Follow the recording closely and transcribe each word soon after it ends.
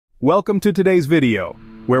Welcome to today's video,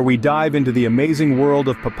 where we dive into the amazing world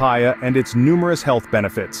of papaya and its numerous health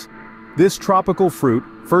benefits. This tropical fruit,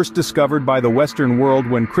 first discovered by the Western world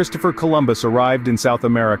when Christopher Columbus arrived in South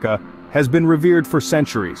America, has been revered for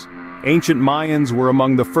centuries. Ancient Mayans were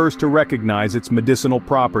among the first to recognize its medicinal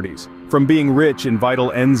properties. From being rich in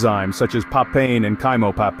vital enzymes such as papain and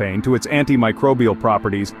Papain to its antimicrobial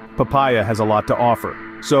properties, papaya has a lot to offer.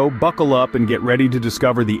 So buckle up and get ready to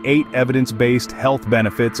discover the 8 evidence-based health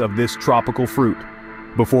benefits of this tropical fruit.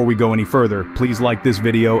 Before we go any further, please like this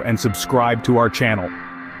video and subscribe to our channel.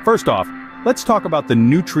 First off, let's talk about the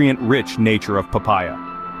nutrient-rich nature of papaya.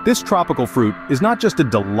 This tropical fruit is not just a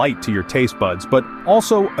delight to your taste buds, but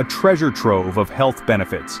also a treasure trove of health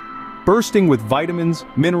benefits. Bursting with vitamins,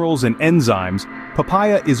 minerals, and enzymes,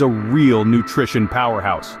 papaya is a real nutrition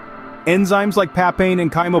powerhouse. Enzymes like Papain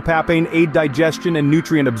and Papain aid digestion and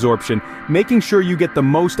nutrient absorption, making sure you get the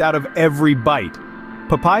most out of every bite.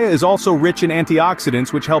 Papaya is also rich in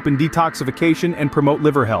antioxidants which help in detoxification and promote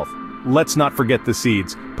liver health. Let's not forget the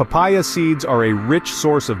seeds. Papaya seeds are a rich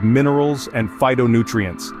source of minerals and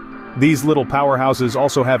phytonutrients. These little powerhouses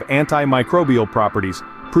also have antimicrobial properties,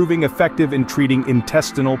 proving effective in treating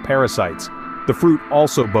intestinal parasites. The fruit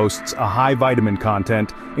also boasts a high vitamin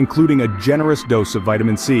content, including a generous dose of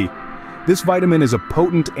vitamin C. This vitamin is a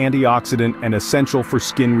potent antioxidant and essential for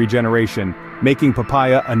skin regeneration, making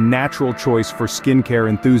papaya a natural choice for skincare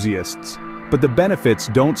enthusiasts. But the benefits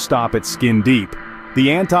don't stop at skin deep.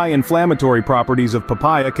 The anti-inflammatory properties of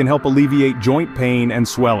papaya can help alleviate joint pain and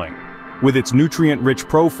swelling. With its nutrient-rich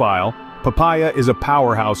profile, papaya is a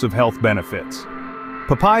powerhouse of health benefits.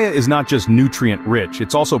 Papaya is not just nutrient-rich,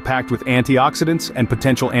 it's also packed with antioxidants and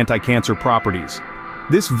potential anti-cancer properties.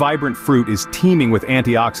 This vibrant fruit is teeming with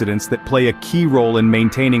antioxidants that play a key role in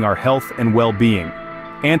maintaining our health and well-being.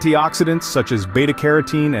 Antioxidants such as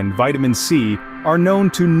beta-carotene and vitamin C are known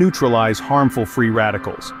to neutralize harmful free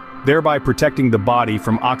radicals, thereby protecting the body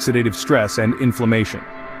from oxidative stress and inflammation.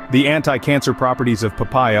 The anti-cancer properties of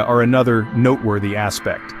papaya are another noteworthy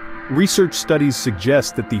aspect. Research studies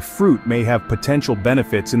suggest that the fruit may have potential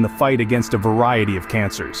benefits in the fight against a variety of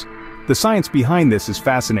cancers. The science behind this is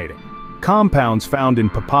fascinating. Compounds found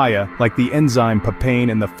in papaya, like the enzyme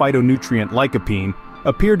papain and the phytonutrient lycopene,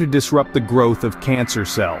 appear to disrupt the growth of cancer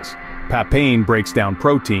cells. Papain breaks down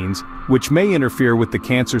proteins, which may interfere with the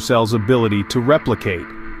cancer cell's ability to replicate.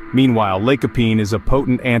 Meanwhile, lycopene is a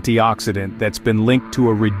potent antioxidant that's been linked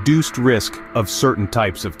to a reduced risk of certain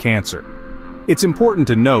types of cancer. It's important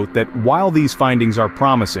to note that while these findings are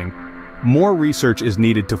promising, more research is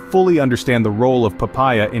needed to fully understand the role of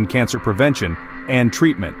papaya in cancer prevention and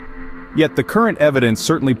treatment. Yet the current evidence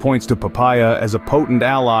certainly points to papaya as a potent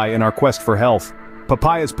ally in our quest for health.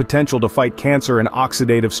 Papaya's potential to fight cancer and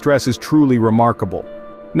oxidative stress is truly remarkable.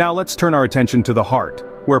 Now let's turn our attention to the heart,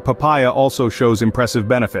 where papaya also shows impressive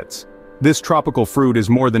benefits. This tropical fruit is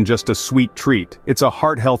more than just a sweet treat, it's a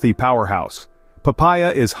heart-healthy powerhouse.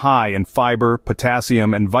 Papaya is high in fiber,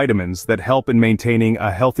 potassium, and vitamins that help in maintaining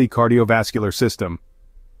a healthy cardiovascular system.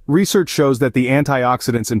 Research shows that the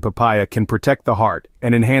antioxidants in papaya can protect the heart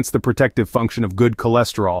and enhance the protective function of good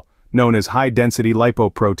cholesterol, known as high-density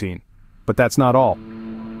lipoprotein. But that's not all.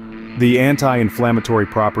 The anti-inflammatory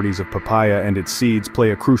properties of papaya and its seeds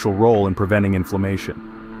play a crucial role in preventing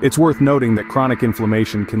inflammation. It's worth noting that chronic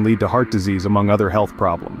inflammation can lead to heart disease among other health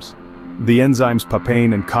problems. The enzymes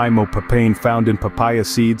papain and Papain found in papaya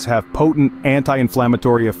seeds have potent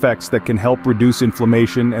anti-inflammatory effects that can help reduce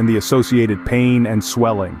inflammation and the associated pain and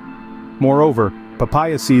swelling. Moreover,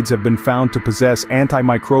 papaya seeds have been found to possess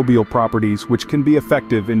antimicrobial properties which can be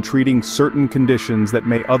effective in treating certain conditions that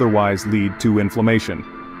may otherwise lead to inflammation.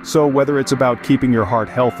 So whether it's about keeping your heart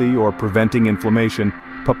healthy or preventing inflammation,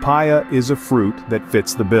 papaya is a fruit that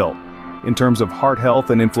fits the bill. In terms of heart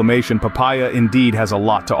health and inflammation, papaya indeed has a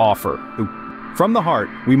lot to offer. From the heart,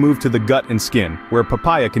 we move to the gut and skin, where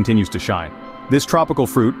papaya continues to shine. This tropical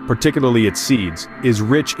fruit, particularly its seeds, is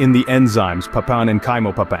rich in the enzymes Papain and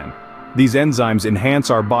Papain. These enzymes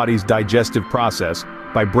enhance our body's digestive process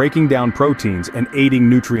by breaking down proteins and aiding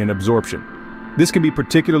nutrient absorption. This can be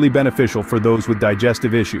particularly beneficial for those with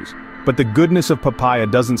digestive issues. But the goodness of papaya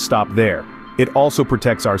doesn't stop there. It also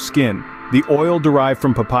protects our skin. The oil derived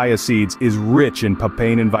from papaya seeds is rich in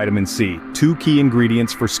papain and vitamin C, 2 key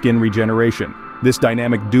ingredients for skin regeneration. This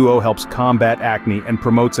dynamic duo helps combat acne and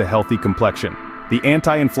promotes a healthy complexion. The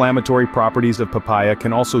anti-inflammatory properties of papaya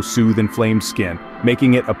can also soothe inflamed skin,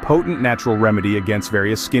 making it a potent natural remedy against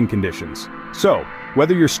various skin conditions. So,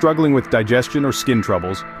 whether you're struggling with digestion or skin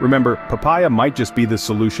troubles, remember, papaya might just be the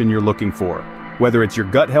solution you're looking for. Whether it's your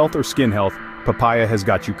gut health or skin health, papaya has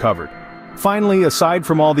got you covered. Finally, aside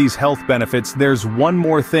from all these health benefits, there's one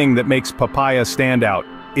more thing that makes papaya stand out.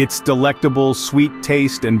 Its delectable, sweet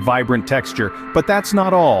taste and vibrant texture. But that's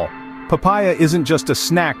not all. Papaya isn't just a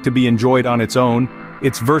snack to be enjoyed on its own.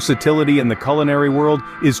 Its versatility in the culinary world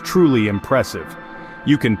is truly impressive.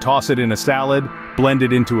 You can toss it in a salad, blend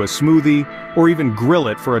it into a smoothie, or even grill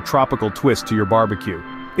it for a tropical twist to your barbecue.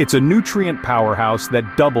 It's a nutrient powerhouse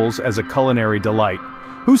that doubles as a culinary delight.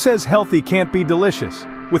 Who says healthy can't be delicious?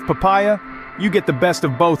 With papaya, you get the best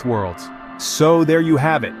of both worlds. So there you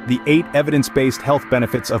have it, the 8 evidence-based health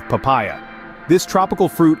benefits of papaya. This tropical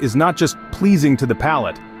fruit is not just pleasing to the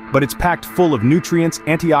palate, but it's packed full of nutrients,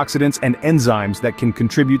 antioxidants, and enzymes that can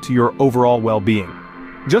contribute to your overall well-being.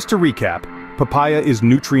 Just to recap, papaya is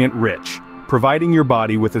nutrient-rich, providing your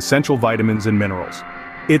body with essential vitamins and minerals.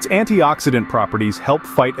 Its antioxidant properties help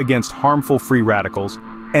fight against harmful free radicals,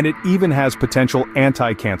 and it even has potential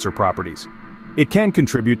anti-cancer properties. It can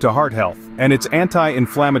contribute to heart health, and its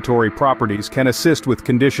anti-inflammatory properties can assist with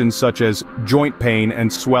conditions such as joint pain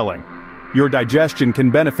and swelling. Your digestion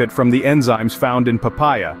can benefit from the enzymes found in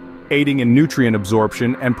papaya, aiding in nutrient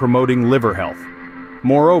absorption and promoting liver health.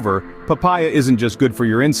 Moreover, papaya isn't just good for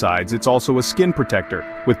your insides, it's also a skin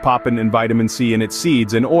protector, with papain and vitamin C in its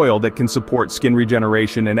seeds and oil that can support skin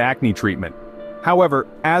regeneration and acne treatment. However,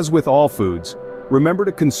 as with all foods, remember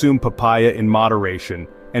to consume papaya in moderation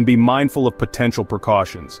and be mindful of potential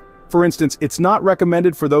precautions. For instance, it's not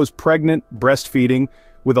recommended for those pregnant, breastfeeding,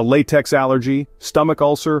 with a latex allergy, stomach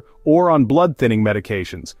ulcer, or on blood-thinning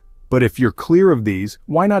medications. But if you're clear of these,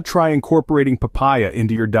 why not try incorporating papaya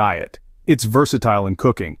into your diet? It's versatile in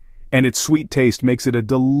cooking, and its sweet taste makes it a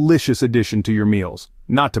delicious addition to your meals.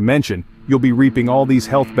 Not to mention, you'll be reaping all these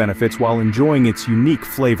health benefits while enjoying its unique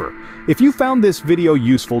flavor. If you found this video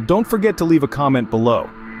useful, don't forget to leave a comment below.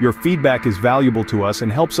 Your feedback is valuable to us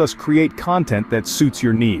and helps us create content that suits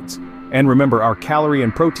your needs. And remember, our calorie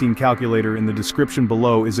and protein calculator in the description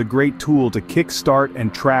below is a great tool to kickstart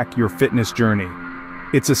and track your fitness journey.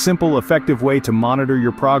 It's a simple, effective way to monitor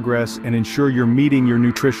your progress and ensure you're meeting your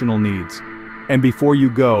nutritional needs. And before you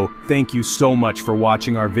go, thank you so much for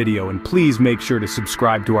watching our video, and please make sure to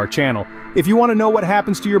subscribe to our channel. If you want to know what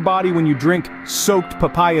happens to your body when you drink soaked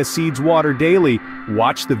papaya seeds water daily,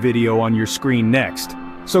 watch the video on your screen next.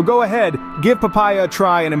 So go ahead, give papaya a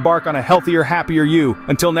try and embark on a healthier, happier you.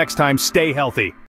 Until next time, stay healthy.